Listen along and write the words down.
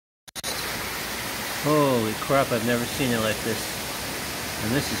Holy crap, I've never seen it like this.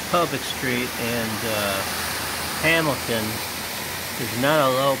 And this is Public Street, and Hamilton is not a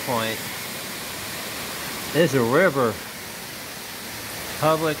low point. There's a river.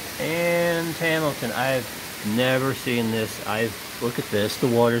 Public and Hamilton. I've never seen this. Look at this. The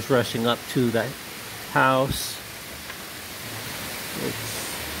water's rushing up to the house.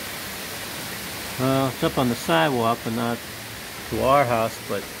 It's up on the sidewalk, but not to our house,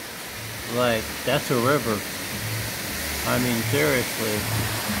 but like, that's a river. I mean, seriously.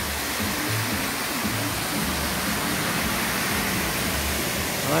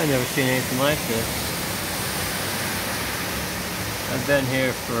 I've never seen anything like this. I've been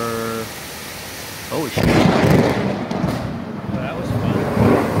here for... Holy shit. Well, that was fun.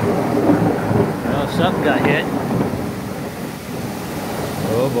 Well, something got hit.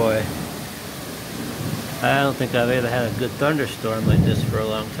 Oh boy. I don't think I've ever had a good thunderstorm like this for a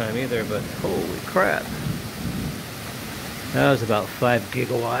long time either, but holy crap. That was about 5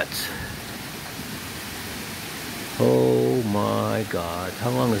 gigawatts. Oh my God.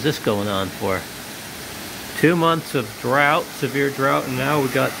 How long is this going on for? 2 months of drought, severe drought, and now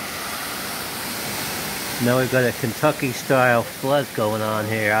we've got a Kentucky style flood going on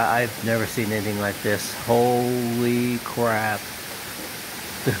here. I've never seen anything like this. Holy crap.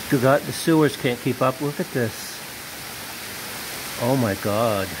 The sewers can't keep up. Look at this. Oh my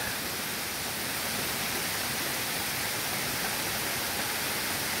God.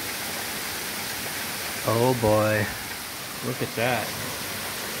 Oh boy. Look at that.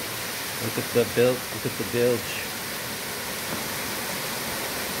 Look at the bilge.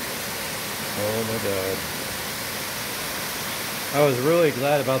 Oh my God. I was really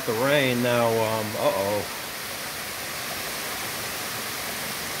glad about the rain. Now, uh-oh.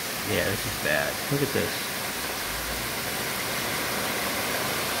 Yeah, this is bad. Look at this.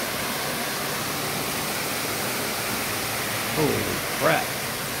 Holy crap.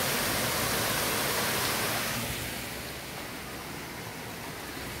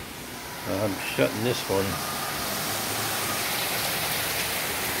 I'm shutting this one.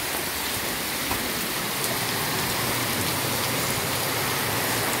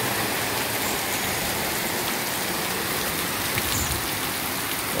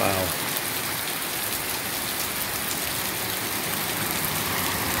 Wow.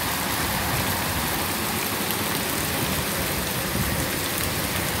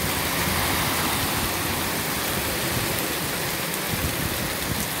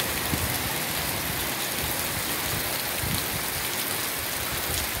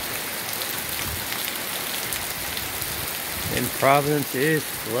 And Providence is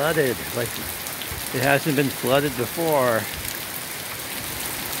flooded like it hasn't been flooded before.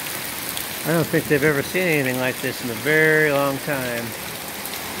 I don't think they've ever seen anything like this in a very long time.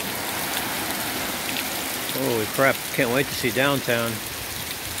 Holy crap, can't wait to see downtown.